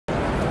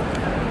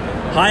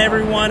Hi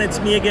everyone, it's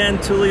me again,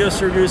 Tulio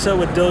Cerdusa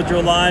with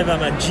dojolive.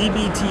 I'm at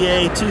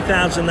GBTA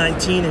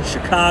 2019 in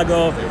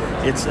Chicago.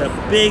 It's a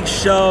big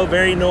show,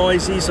 very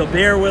noisy, so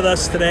bear with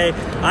us today.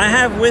 I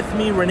have with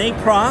me Rene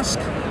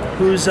Proske,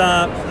 who's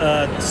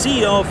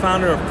CEO,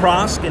 founder of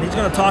Proske, and he's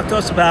going to talk to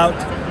us about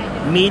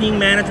meeting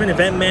management,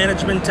 event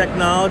management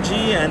technology,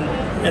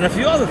 and a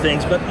few other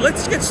things. But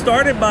let's get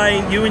started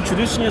by you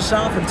introducing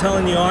yourself and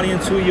telling the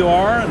audience who you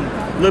are and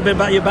a little bit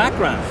about your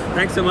background.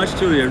 Thanks so much,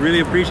 Tulio. Really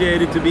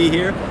appreciate it to be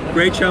here.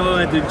 Great show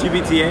at the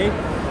GBTA.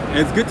 And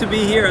it's good to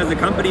be here as a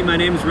company. My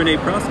name is Rene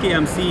Proske.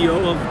 I'm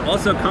CEO of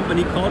also a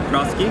company called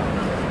Proske.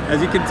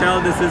 As you can tell,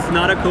 this is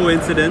not a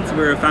coincidence.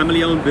 We're a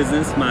family-owned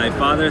business. My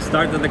father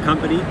started the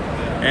company,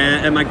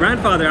 and my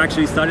grandfather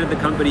actually started the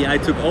company. I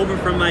took over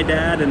from my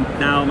dad, and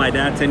now my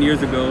dad 10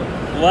 years ago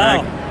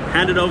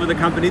handed over the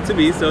company to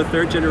me, so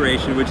third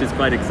generation, which is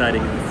quite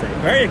exciting to say.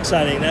 Very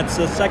exciting. That's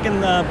the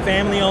second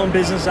family-owned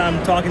business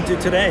I'm talking to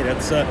today.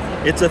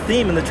 It's a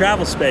theme in the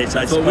travel space,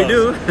 I suppose.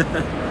 That's what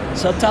we do.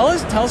 So tell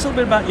us a little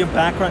bit about your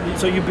background.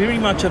 So you pretty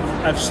much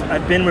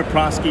I've been with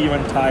Proske your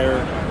entire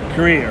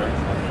career.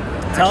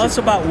 Tell us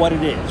about what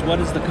it is. What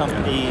is the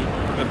company,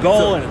 the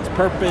goal and its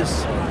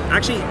purpose?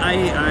 Actually,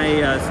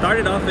 I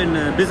started off in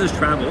business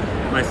travel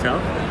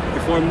myself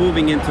before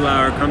moving into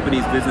our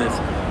company's business.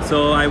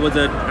 So I was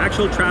an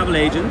actual travel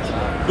agent,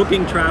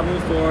 booking travel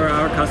for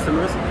our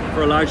customers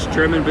for a large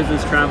German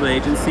business travel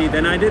agency.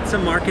 Then I did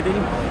some marketing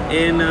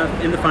in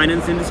the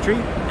finance industry,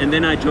 and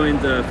then I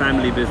joined the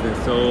family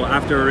business. So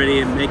after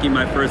already making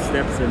my first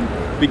steps and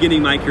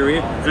beginning my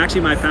career, and actually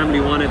my family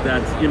wanted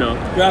that, you know.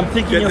 Yeah, I'm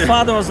thinking your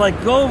father was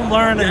like, go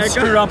learn and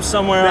screw up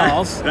somewhere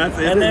else, that's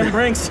it. And then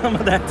bring some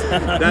of that.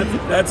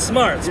 That's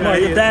smart. Yeah,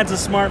 Your dad's a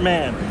smart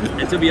man.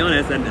 And to be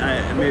honest,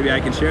 and maybe I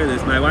can share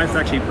this, my wife's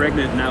actually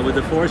pregnant now with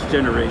the fourth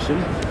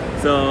generation.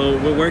 So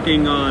we're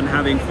working on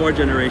having 4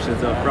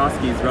 generations of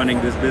Proskes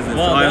running this business.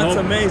 Well, so I that's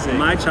hope amazing.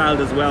 My child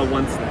as well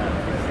wants that.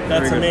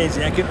 That's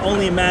amazing. I can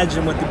only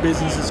imagine what the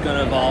business is going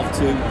to evolve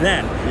to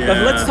then. Yeah.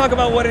 But let's talk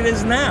about what it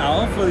is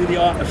now for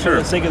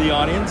the sake of the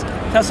audience.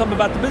 Tell us something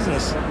about the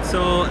business.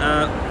 So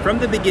from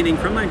the beginning,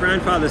 from my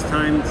grandfather's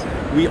times,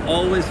 we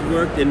always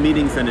worked in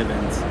meetings and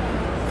events,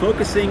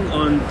 focusing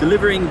on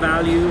delivering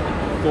value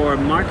for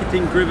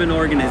marketing-driven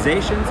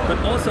organizations, but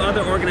also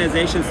other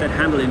organizations that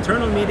handle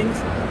internal meetings,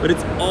 but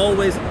it's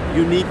always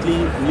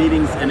uniquely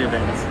meetings and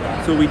events.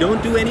 So we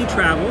don't do any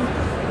travel,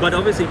 but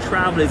obviously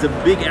travel is a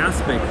big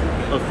aspect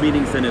of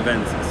meetings and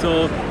events.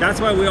 So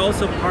that's why we're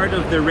also part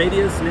of the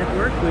Radius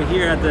network. We're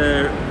here at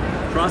the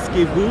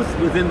Proske booth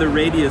within the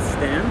Radius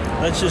stand.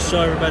 Let's just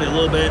show everybody a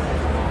little bit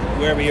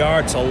where we are.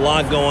 It's a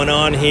lot going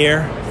on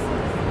here.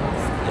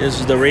 This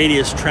is the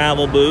Radius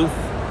travel booth.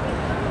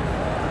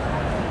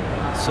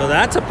 So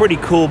that's a pretty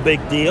cool big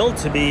deal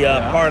to be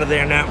part of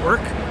their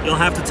network. You'll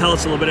have to tell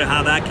us a little bit of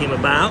how that came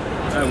about.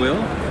 I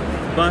will.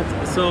 But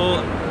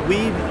so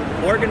we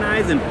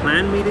organize and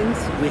plan meetings.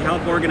 We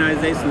help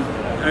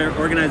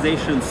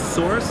organizations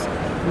source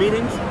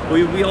meetings.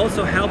 We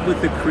also help with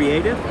the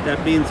creative.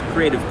 That means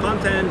creative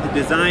content,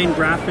 design,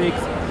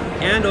 graphics,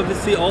 and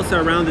obviously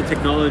also around the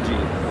technology.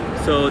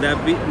 So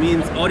that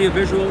means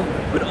audiovisual,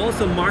 but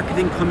also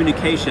marketing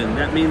communication.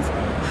 That means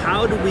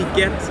how do we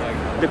get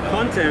the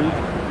content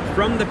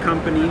from the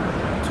company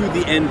to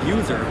the end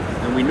user?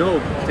 And we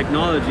know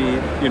technology,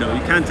 you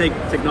can't take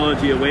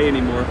technology away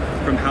anymore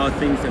from how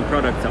things and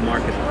products are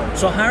marketed.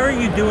 So how are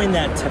you doing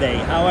that today?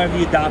 How have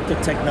you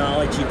adopted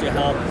technology to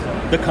help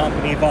the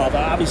company evolve?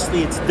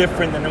 Obviously it's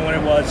different than when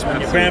it was when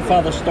your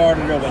grandfather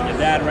started or when your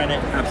dad ran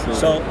it. Absolutely.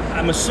 So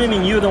I'm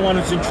assuming you're the one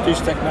who's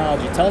introduced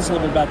technology. Tell us a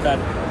little bit about that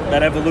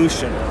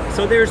evolution.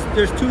 So there's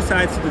 2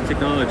 sides to the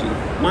technology.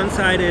 One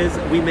side is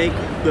we make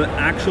the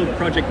actual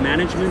project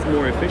management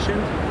more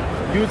efficient,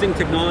 using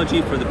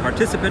technology for the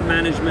participant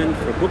management,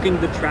 for booking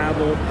the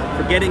travel,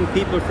 for getting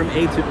people from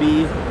A to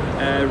B,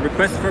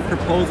 requests for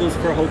proposals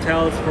for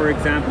hotels, for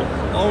example.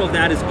 All of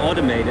that is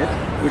automated,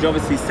 which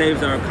obviously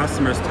saves our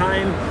customers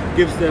time,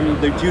 gives them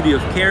the duty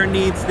of care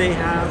needs they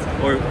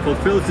have, or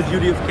fulfills the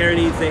duty of care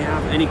needs they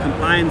have, any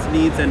compliance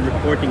needs and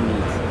reporting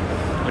needs.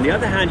 On the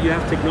other hand, you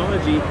have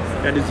technology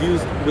that is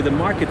used with the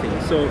marketing.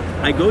 So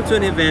I go to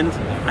an event,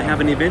 I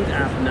have an event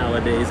app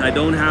nowadays, I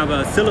don't have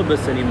a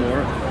syllabus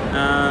anymore.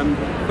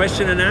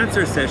 Question and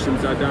answer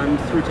sessions are done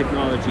through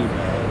technology,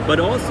 but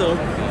also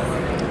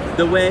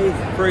the way,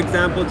 for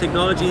example,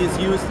 technology is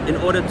used in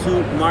order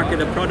to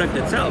market a product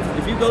itself.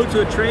 If you go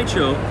to a trade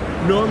show,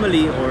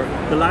 normally, or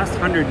the last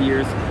 100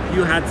 years,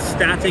 you had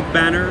static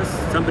banners,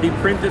 somebody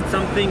printed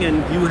something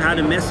and you had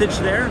a message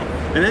there,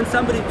 and then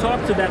somebody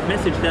talked to that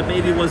message that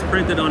maybe was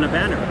printed on a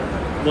banner.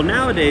 Well,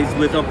 nowadays,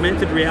 with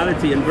augmented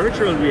reality and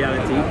virtual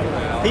reality,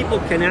 people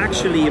can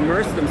actually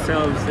immerse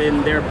themselves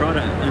in their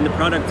product, in the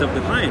products of the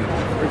client.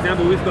 For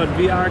example, we've got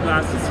VR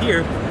glasses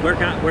here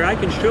where I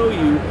can show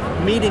you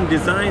meeting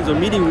designs or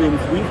meeting rooms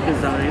we've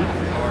designed,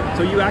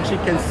 so you actually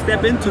can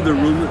step into the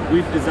room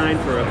we've designed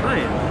for a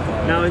client.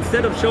 Now,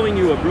 instead of showing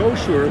you a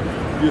brochure,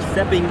 you're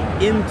stepping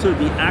into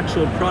the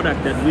actual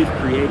product that we've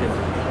created.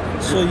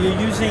 So you're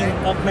using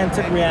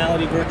augmented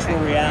reality, virtual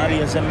reality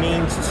as a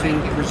means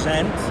to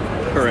present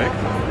Correct.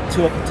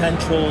 to a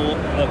potential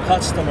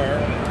customer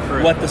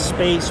what the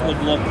space would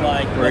look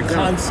like, what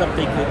concept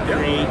they could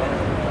create.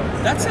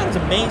 That sounds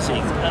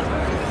amazing.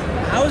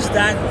 How is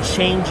that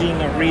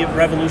changing or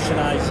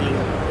revolutionizing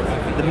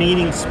the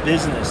meetings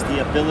business,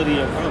 the ability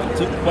of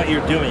what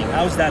you're doing?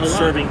 How is that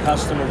serving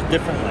customers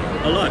differently?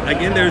 A lot.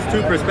 Again, there's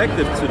two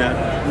perspectives to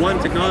that. One,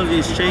 technology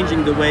is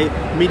changing the way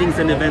meetings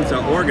and events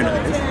are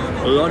organized.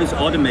 A lot is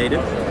automated.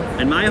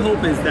 And my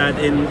hope is that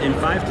in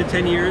 5 to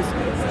 10 years,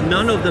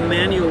 none of the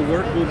manual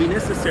work will be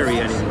necessary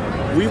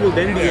anymore. We will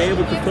then be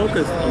able to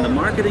focus on the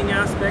marketing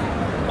aspect,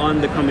 on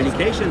the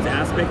communications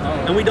aspect,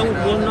 and we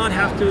will not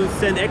have to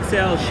send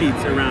Excel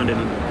sheets around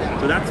anymore.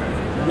 So that's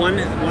one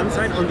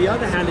side. On the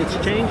other hand, it's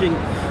changing,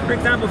 for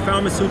example,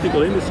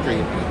 pharmaceutical industry.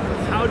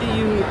 How do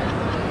you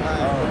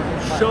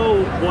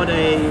show what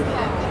a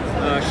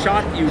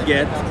shot you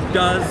get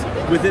does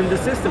within the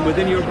system,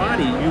 within your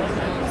body?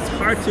 It's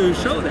hard to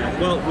show that.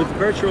 Well, with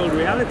virtual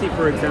reality,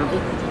 for example,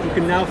 you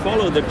can now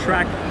follow the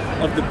track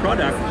of the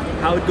product,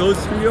 how it goes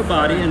through your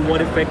body and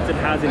what effects it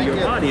has in your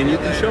body. And you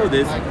can show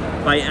this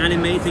by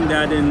animating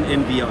that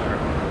in VR.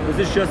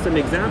 This is just an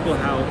example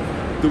how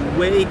the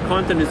way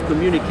content is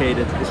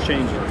communicated is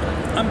changing.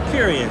 I'm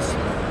curious,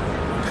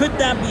 could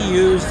that be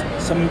used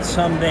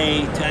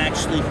someday to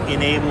actually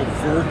enable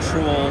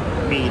virtual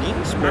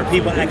meetings where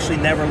people actually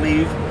never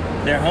leave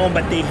their home,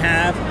 but they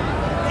have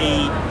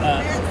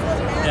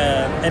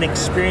an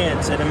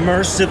experience, an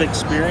immersive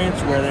experience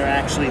where they're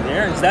actually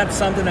there? Is that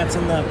something that's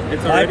in the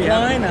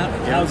pipeline?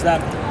 How's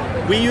that?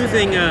 We're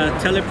using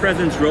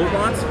telepresence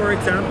robots, for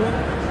example.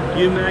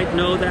 You might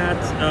know that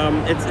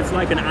it's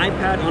like an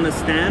iPad on a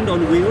stand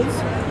on wheels.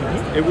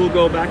 It will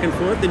go back and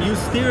forth, and you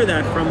steer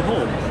that from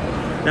home.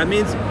 That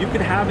means you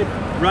could have it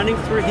running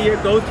through here,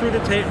 go through the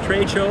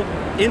trade show,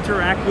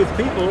 interact with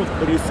people,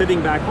 but you're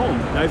sitting back home.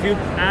 Now, if you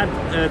add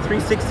a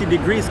 360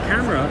 degrees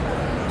camera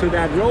to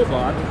that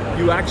robot,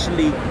 you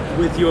actually,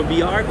 with your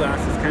VR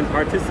glasses, can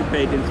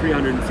participate in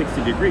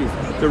 360 degrees.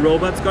 The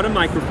robot's got a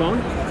microphone,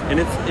 and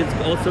it's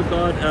also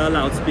got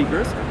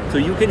loudspeakers, so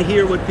you can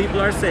hear what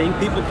people are saying.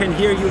 People can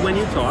hear you when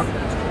you talk.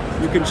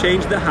 You can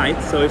change the height,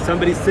 so if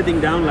somebody's sitting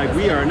down like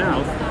we are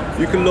now,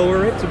 you can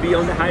lower it to be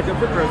on the height of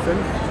the person.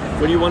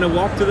 When you want to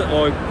walk to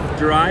or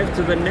drive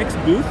to the next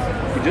booth,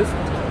 you just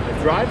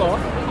drive off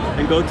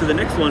and go to the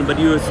next one, but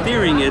you are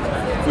steering it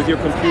with your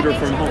computer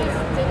from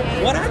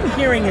home. What I'm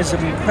hearing is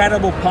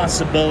incredible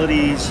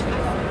possibilities,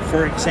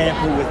 for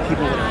example, with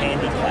people with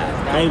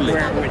handicap, right?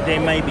 Where they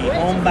may be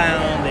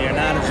homebound, they are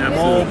not as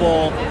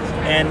mobile,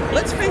 and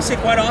let's face it,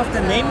 quite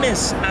often they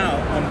miss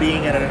out on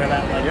being at an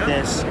event like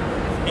this.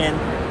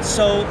 And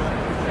so,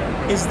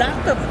 is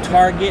that the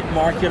target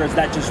market, or is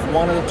that just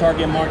one of the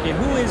target market?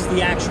 Who is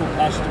the actual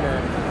customer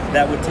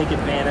that would take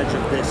advantage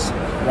of this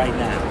right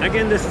now?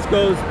 Again, this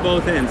goes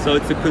both ends. So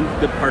it's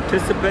the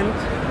participant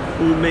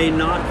who may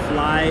not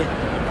fly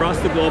across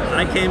the globe.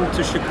 I came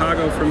to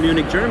Chicago from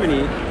Munich,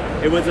 Germany.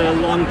 It was a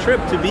long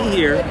trip to be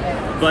here,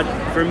 but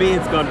for me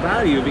it's got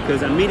value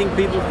because I'm meeting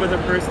people for the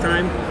first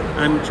time.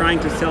 I'm trying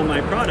to sell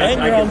my product.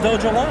 And you're on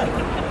dojolive.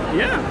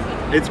 Yeah.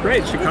 It's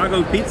great.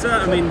 Chicago pizza,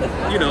 I mean,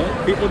 you know,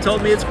 people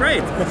told me it's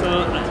great.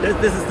 So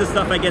this is the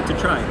stuff I get to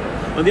try.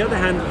 On the other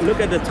hand, look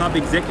at the top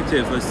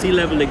executive, a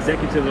C-level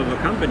executive of a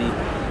company.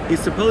 He's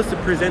supposed to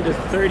present a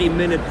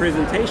 30-minute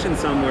presentation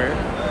somewhere.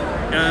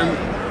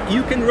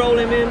 You can roll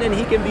him in and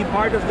he can be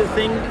part of the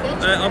thing,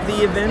 of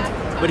the event,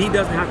 but he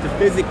doesn't have to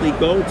physically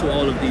go to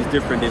all of these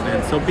different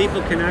events. So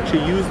people can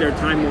actually use their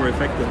time more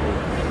effectively.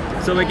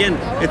 So again,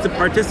 it's the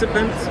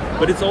participants,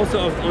 but it's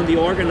also on the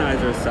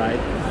organizer side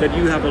that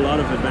you have a lot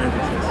of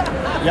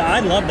advantages. Yeah, I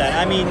love that.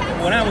 I mean,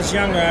 when I was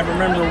younger, I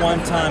remember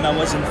one time I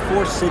was in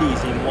 4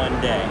 cities in one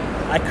day.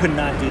 I could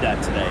not do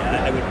that today.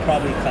 I would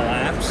probably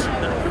collapse.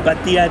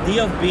 But the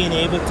idea of being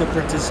able to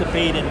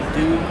participate and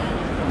do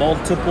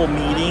multiple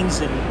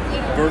meetings in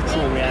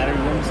virtual reality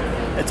rooms,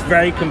 it's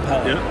very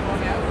compelling.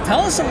 Yeah.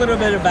 Tell us a little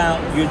bit about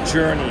your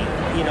journey,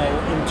 you know,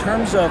 in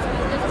terms of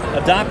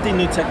adopting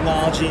new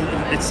technology.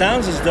 It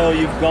sounds as though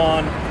you've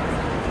gone,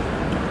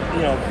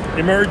 you know,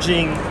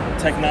 emerging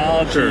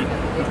technology,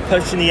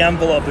 pushing the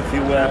envelope, if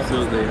you will.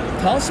 Absolutely.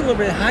 Tell us a little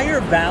bit how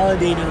you're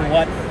validating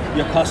what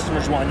your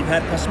customers want. You've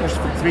had customers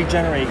for 3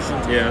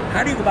 generations. Yeah.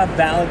 How do you go about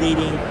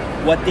validating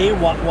what they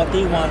want,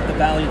 the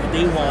value that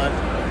they want,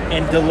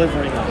 and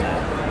delivering on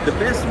that? The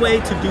best way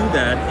to do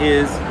that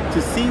is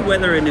to see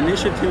whether an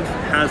initiative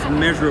has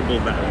measurable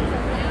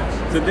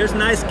value. So there's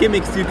nice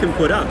gimmicks you can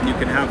put up. You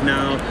can have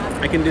now,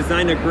 I can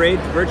design a great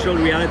virtual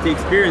reality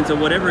experience or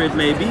whatever it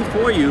may be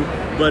for you,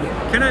 but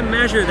can I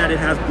measure that it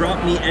has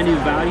brought me any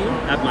value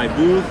at my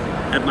booth,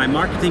 at my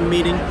marketing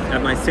meeting,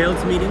 at my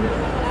sales meeting?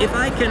 If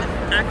I can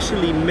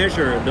actually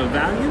measure the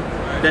value,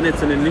 then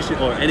it's an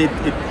initiative, and it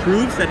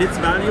proves that it's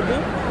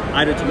valuable,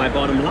 either to my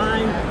bottom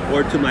line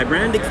or to my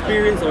brand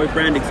experience or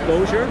brand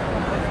exposure,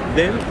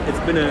 then it's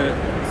been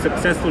a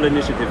successful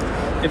initiative.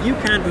 If you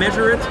can't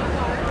measure it,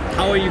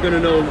 how are you going to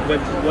know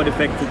what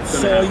effect it's going to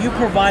have? So are you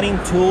providing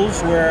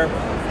tools where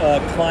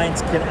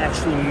clients can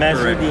actually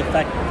measure the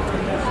effect?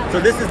 So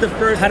this is the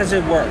first. How does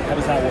it work? How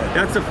does that work?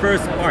 That's the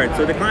first part.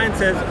 So the client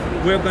says,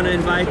 we're going to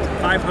invite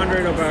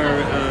 500 of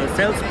our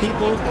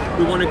salespeople.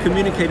 We want to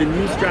communicate a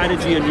new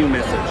strategy, a new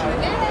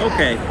message.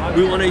 Okay,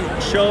 we want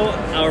to show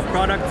our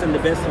products in the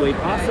best way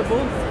possible,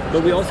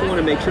 but we also want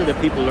to make sure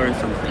that people learn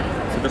something.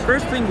 So the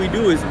first thing we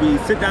do is we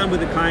sit down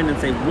with the client and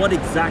say, what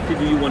exactly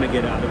do you want to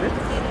get out of it?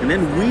 And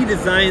then we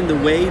design the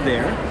way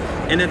there.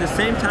 And at the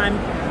same time,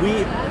 we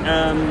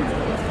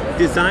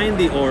design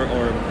or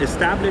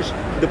establish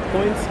the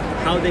points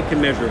how they can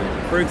measure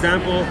it. For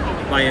example,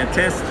 by a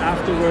test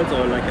afterwards,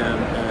 or like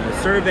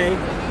a survey,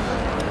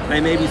 by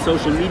maybe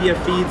social media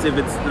feeds if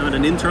it's not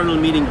an internal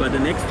meeting but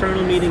an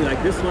external meeting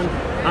like this one.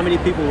 How many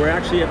people were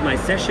actually at my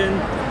session?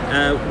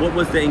 What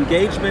was the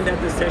engagement at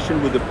the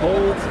session with the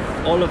polls?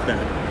 All of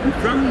that. And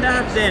from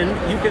that then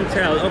you can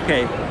tell,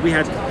 okay, we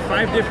had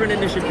 5 different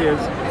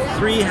initiatives,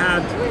 3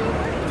 had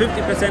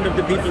 50% of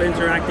the people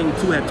interacting,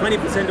 2 had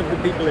 20% of the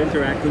people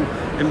interacting,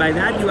 and by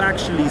that you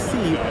actually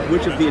see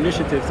which of the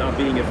initiatives are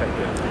being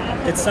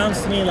effective. It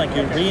sounds to me like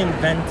you're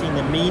reinventing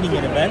the meeting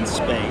and event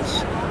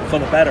space for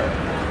the better.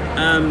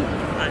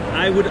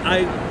 I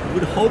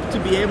would hope to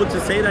be able to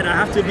say that. I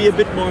have to be a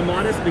bit more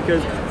modest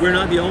because we're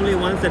not the only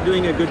ones that are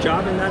doing a good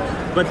job in that.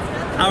 But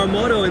our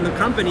motto in the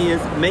company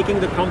is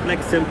making the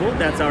complex simple.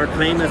 That's our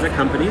claim as a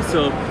company.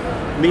 So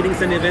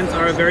meetings and events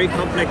are a very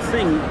complex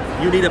thing.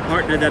 You need a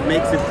partner that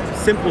makes it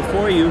simple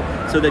for you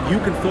so that you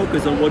can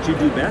focus on what you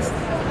do best.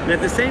 And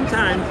at the same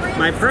time,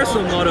 my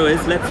personal motto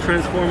is let's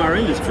transform our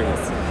industry.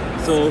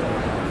 So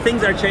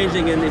things are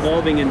changing and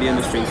evolving in the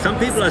industry. Some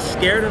people are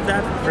scared of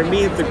that. For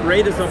me, it's the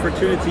greatest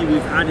opportunity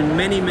we've had in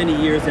many, many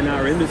years in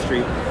our industry.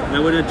 And I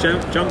want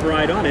to jump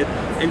right on it.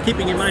 And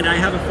keeping in mind, I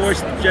have a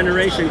 4th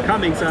generation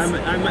coming, so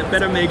I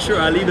better make sure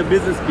I leave a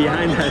business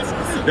behind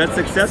that's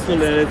successful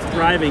and it's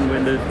thriving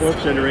when the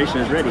 4th generation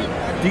is ready.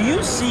 Do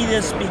you see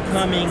this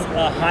becoming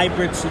a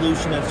hybrid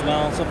solution as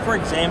well? So for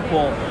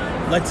example,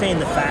 let's say in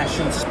the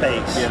fashion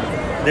space,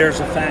 there's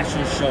a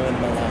fashion show in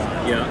Milan.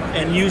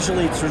 And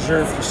usually it's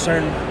reserved for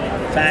certain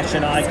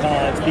fashion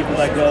icons, people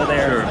that go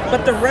there.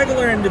 But the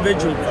regular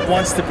individual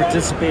wants to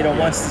participate or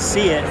wants to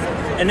see it,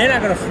 and they're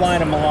not going to fly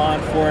to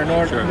Milan for it,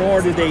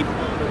 nor do they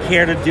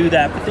care to do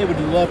that, but they would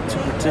love to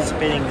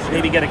participate and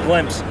maybe get a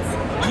glimpse.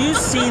 Do you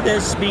see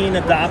this being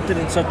adopted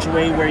in such a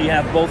way where you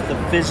have both the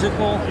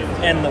physical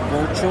and the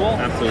virtual?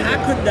 Absolutely.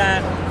 How could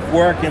that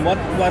work, and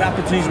what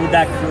opportunities would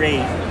that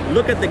create?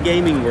 Look at the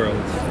gaming world,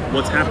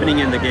 what's happening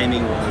in the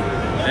gaming world.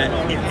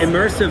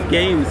 Immersive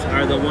games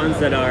are the ones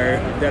that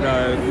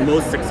are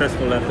most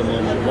successful at the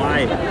moment.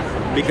 Why?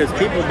 Because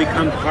people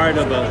become part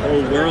of a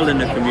whole world in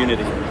the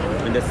community.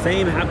 And the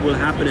same will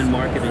happen in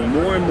marketing.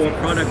 More and more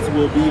products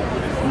will be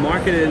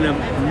marketed in a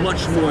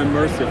much more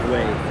immersive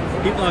way.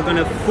 People are going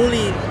to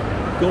fully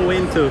go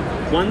into,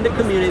 1, the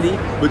community,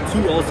 but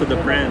 2, also the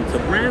brand. So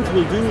brands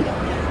will do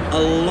a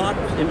lot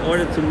in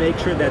order to make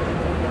sure that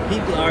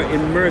people are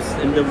immersed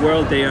in the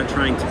world they are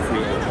trying to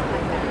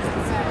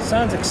create.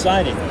 Sounds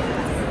exciting.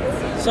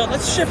 So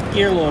let's shift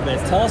gear a little bit.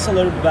 Tell us a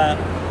little bit about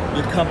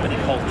your company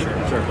culture.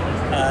 Sure.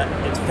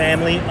 It's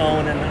family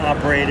owned and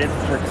operated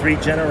for 3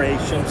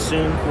 generations,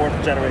 soon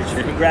 4th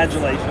generation.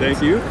 Congratulations.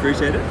 Thank you,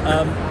 appreciate it.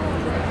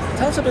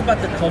 Tell us a bit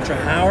about the culture.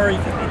 How are you,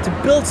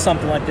 to build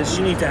something like this,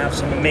 you need to have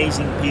some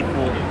amazing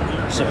people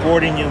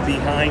supporting you,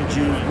 behind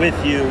you,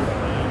 with you.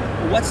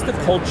 What's the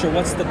culture,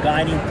 what's the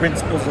guiding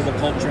principles of the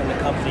culture in the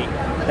company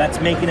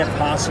that's making it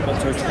possible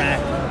to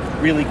attract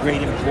really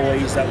great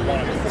employees that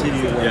want to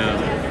continue to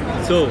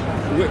work? So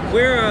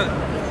we're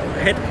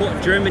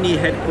a Germany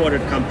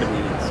headquartered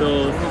company,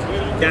 so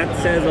that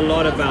says a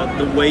lot about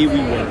the way we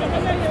work.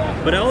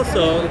 But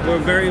also, we're a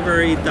very,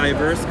 very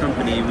diverse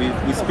company.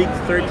 We speak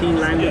 13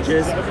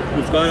 languages.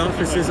 We've got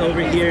offices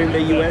over here in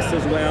the US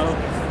as well.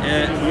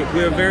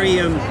 We're a very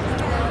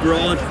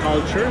broad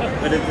culture,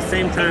 but at the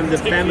same time, the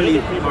family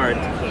part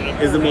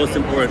is the most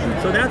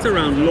important. So that's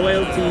around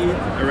loyalty,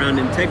 around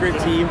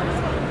integrity,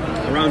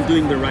 around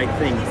doing the right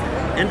thing.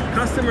 And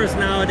customers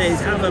nowadays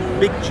have a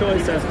big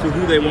choice as to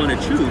who they want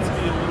to choose.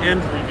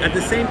 And at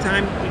the same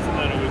time,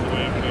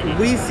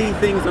 we see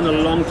things on a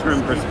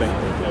long-term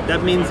perspective.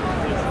 That means,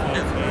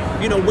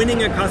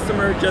 winning a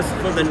customer just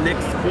for the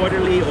next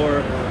quarterly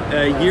or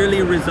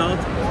yearly result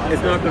is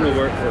not going to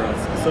work for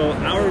us. So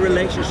our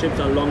relationships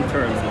are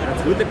long-term.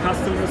 That's with the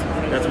customers,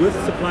 that's with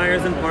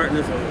suppliers and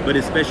partners, but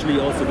especially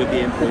also with the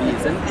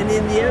employees. And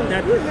in the end,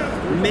 that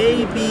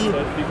may be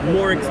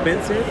more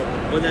expensive,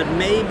 or that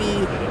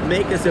maybe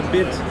make us a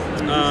bit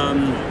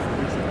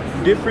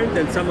different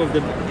than some of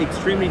the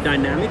extremely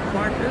dynamic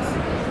partners.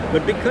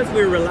 But because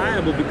we're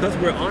reliable, because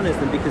we're honest,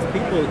 and because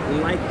people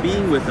like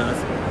being with us,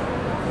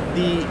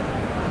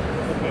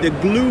 the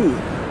glue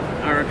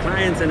our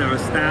clients and our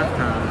staff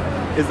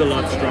have is a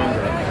lot stronger,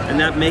 and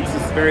that makes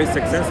us very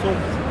successful.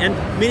 And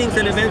meetings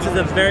and events is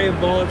a very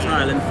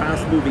volatile and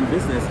fast-moving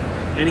business,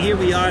 and here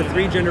we are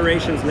 3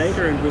 generations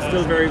later, and we're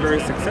still very, very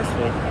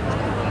successful.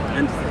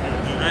 And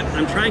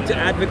I'm trying to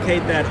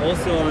advocate that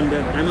also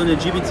I'm on the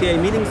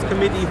GBTA meetings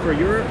committee for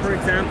Europe, for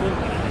example,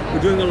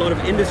 We're doing a lot of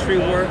industry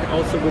work,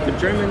 also with the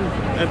German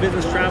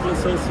Business Travel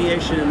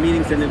Association and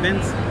meetings and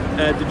events,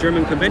 the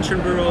German Convention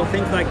Bureau,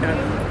 things like that,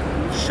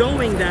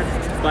 showing that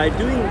by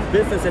doing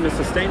business in a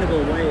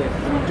sustainable way,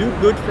 when you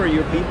do good for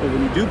your people,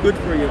 when you do good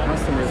for your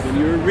customers, when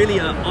you're really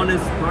an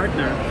honest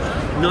partner,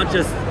 not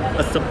just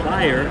a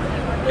supplier,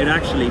 it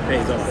actually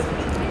pays off.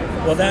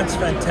 Well, that's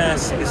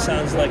fantastic. It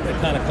sounds like the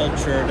kind of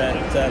culture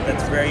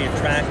that's very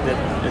attractive.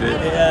 It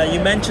is.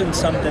 You mentioned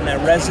something that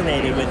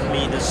resonated with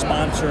me. The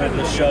sponsor of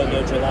the show,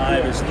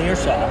 Dojolive, is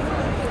Nearsoft,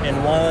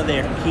 and one of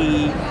their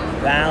key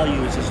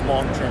values is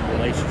long-term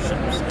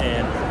relationships.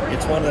 And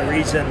it's one of the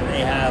reasons they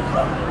have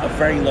a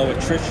very low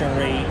attrition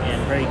rate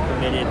and very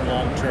committed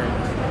long-term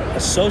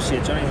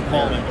associates. I don't even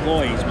call them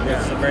employees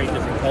because it's a very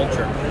different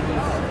culture.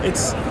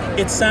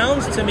 It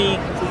sounds to me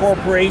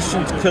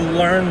corporations could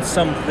learn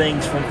some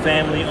things from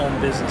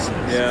family-owned businesses.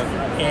 Yeah.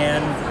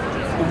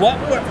 And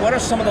what are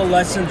some of the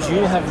lessons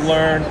you have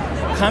learned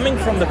coming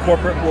from the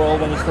corporate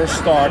world when you first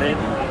started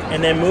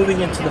and then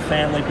moving into the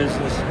family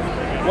business?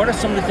 What are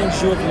some of the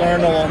things you have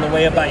learned along the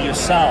way about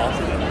yourself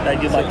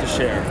that you'd like to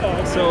share?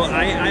 So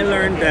I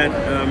learned that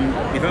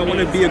if I want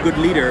to be a good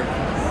leader,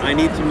 I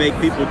need to make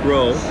people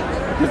grow,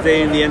 because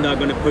they in the end are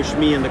going to push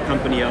me and the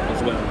company up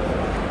as well.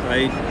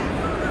 I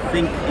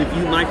think if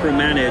you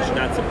micromanage,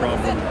 that's a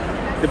problem.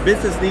 The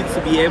business needs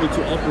to be able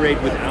to operate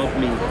without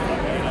me.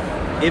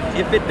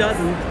 If it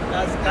doesn't,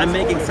 I'm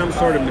making some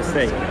sort of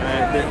mistake.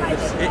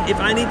 If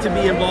I need to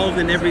be involved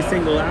in every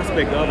single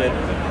aspect of it,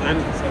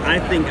 I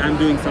think I'm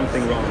doing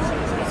something wrong.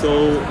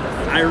 So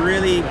I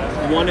really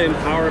want to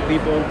empower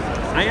people.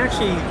 I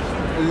actually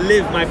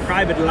live my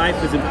private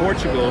life is in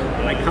Portugal,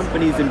 my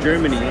company's in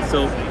Germany,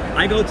 so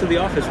I go to the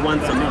office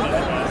once a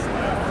month.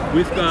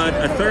 We've got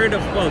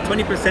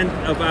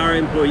 20% of our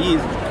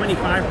employees,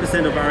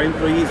 25% of our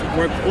employees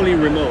work fully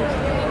remote.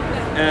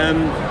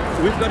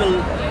 We've got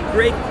a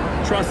great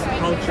trust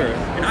culture,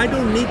 and I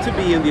don't need to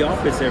be in the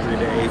office every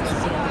day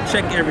to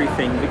check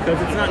everything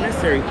because it's not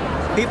necessary.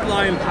 People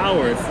are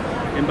empowered,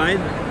 and by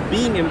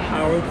being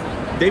empowered,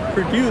 they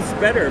produce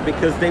better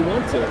because they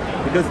want to,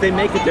 because they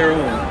make it their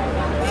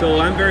own. So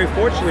I'm very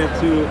fortunate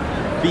to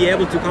be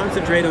able to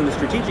concentrate on the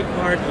strategic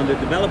part, on the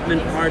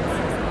development part,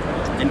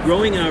 and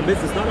growing our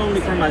business, not only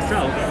for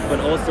myself,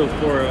 but also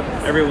for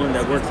everyone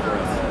that works for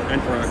us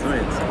and for our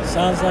clients.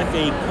 Sounds like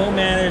a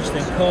co-managed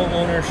and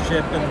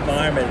co-ownership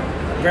environment.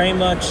 Very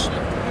much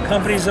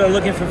companies that are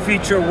looking for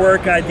future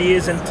work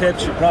ideas and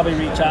tips should probably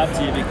reach out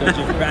to you because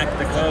you've cracked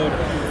the code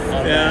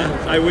on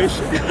that. I wish.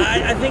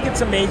 I think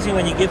it's amazing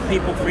when you give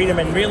people freedom,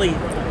 and really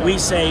we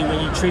say when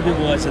you treat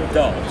people as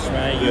adults,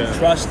 right? You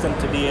trust them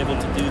to be able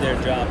to do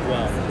their job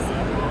well.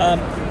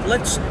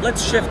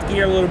 Let's shift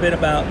gear a little bit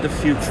about the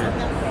future.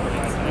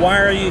 Why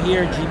are you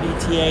here,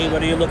 GBTA?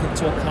 What are you looking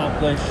to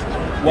accomplish?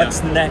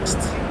 What's next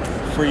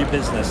for your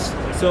business?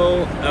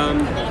 So,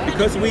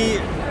 because we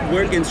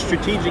work in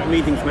strategic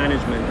meetings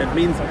management, that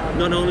means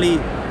not only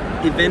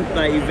event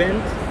by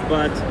event,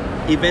 but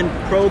event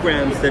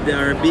programs that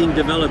are being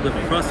developed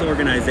across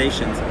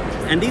organizations.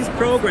 And these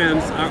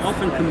programs are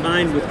often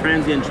combined with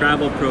transient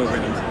travel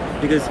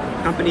programs, because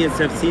companies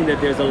have seen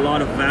that there's a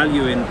lot of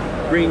value in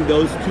bringing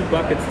those two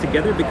buckets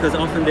together because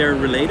often they're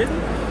related.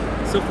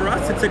 So for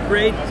us, it's a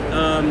great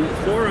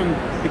forum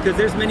because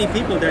there's many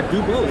people that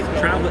do both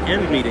travel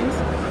and meetings.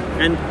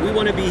 And we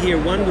want to be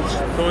here, one, with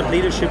thought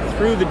leadership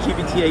through the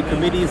GBTA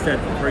committees that,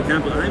 for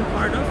example, I'm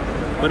part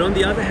of. But on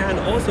the other hand,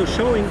 also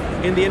showing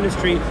in the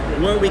industry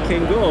where we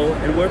can go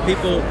and where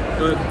people,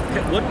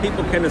 what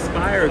people can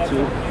aspire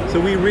to. So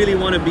we really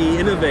want to be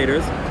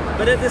innovators.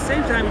 But at the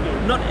same time,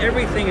 not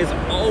everything is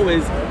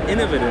always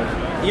innovative.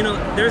 You know,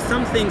 there's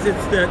some things,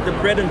 it's the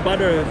bread and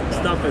butter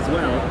stuff as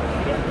well.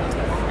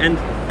 And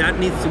that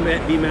needs to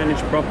be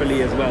managed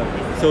properly as well.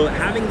 So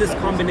having this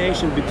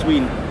combination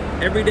between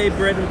everyday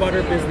bread and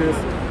butter business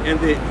and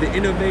the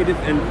innovative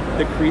and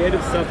the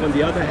creative stuff on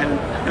the other hand,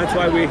 that's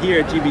why we're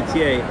here at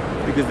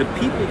GBTA, because the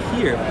people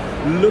here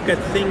look at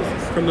things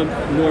from a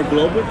more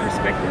global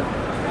perspective.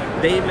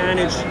 They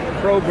manage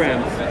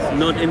programs,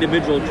 not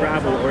individual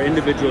travel or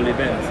individual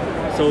events.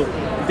 So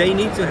they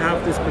need to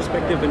have this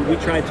perspective, and we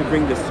try to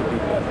bring this to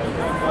people.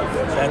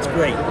 That's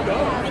great.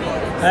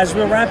 As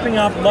we're wrapping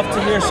up, love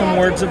to hear some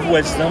words of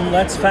wisdom.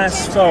 Let's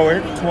fast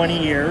forward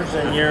 20 years,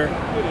 and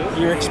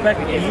you're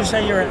expecting. Did you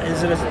say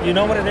you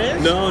know what it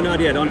is? No, not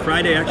yet. On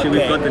Friday, actually,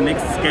 we've got the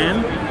next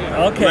scan.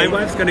 Okay. My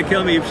wife's going to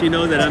kill me if she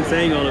knows that I'm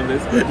saying all of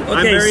this.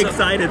 I'm very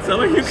excited,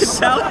 so you can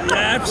tell. Yeah,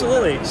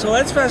 absolutely. So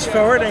let's fast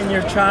forward, and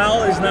your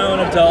child is now an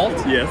adult.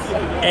 Yes.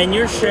 And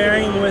you're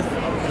sharing with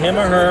him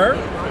or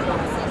her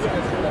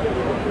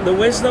the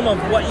wisdom of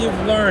what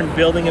you've learned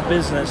building a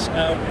business,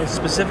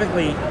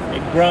 specifically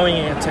growing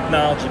in a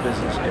technology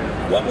business.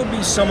 What would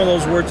be some of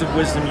those words of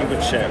wisdom you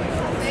would share?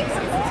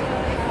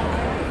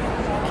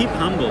 Keep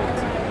humble.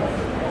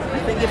 I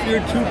think if you're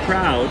too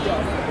proud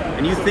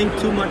and you think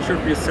too much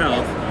of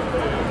yourself,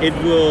 it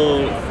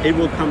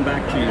will come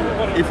back to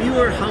you. If you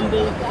are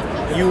humble,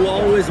 you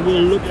always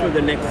will look for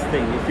the next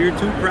thing. If you're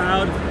too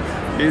proud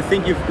and you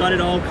think you've got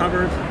it all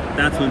covered,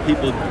 that's when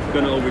people are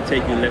going to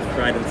overtake you left,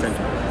 right, and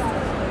center.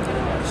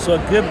 So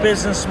a good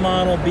business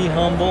model, be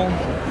humble.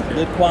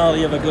 Good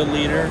quality of a good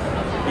leader,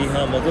 be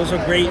humble. Those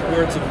are great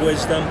words of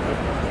wisdom.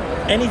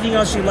 Anything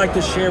else you'd like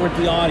to share with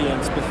the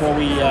audience before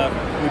we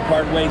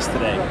part ways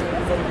today?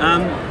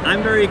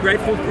 I'm very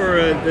grateful for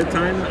the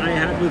time I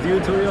had with you,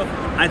 Tullio.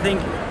 I think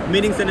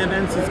meetings and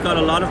events has got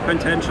a lot of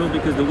potential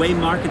because the way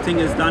marketing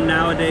is done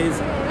nowadays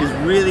is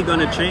really going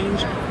to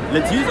change.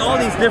 Let's use all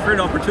these different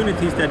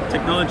opportunities that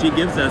technology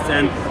gives us,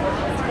 and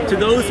to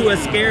those who are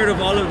scared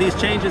of all of these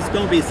changes,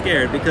 don't be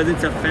scared, because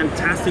it's a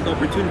fantastic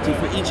opportunity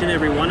for each and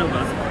every one of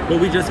us, but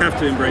we just have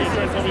to embrace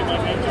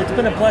it. It's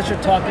been a pleasure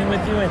talking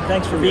with you, and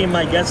thanks for being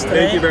my guest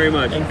today. Thank you very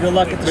much. And good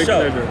luck at the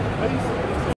show. Pleasure.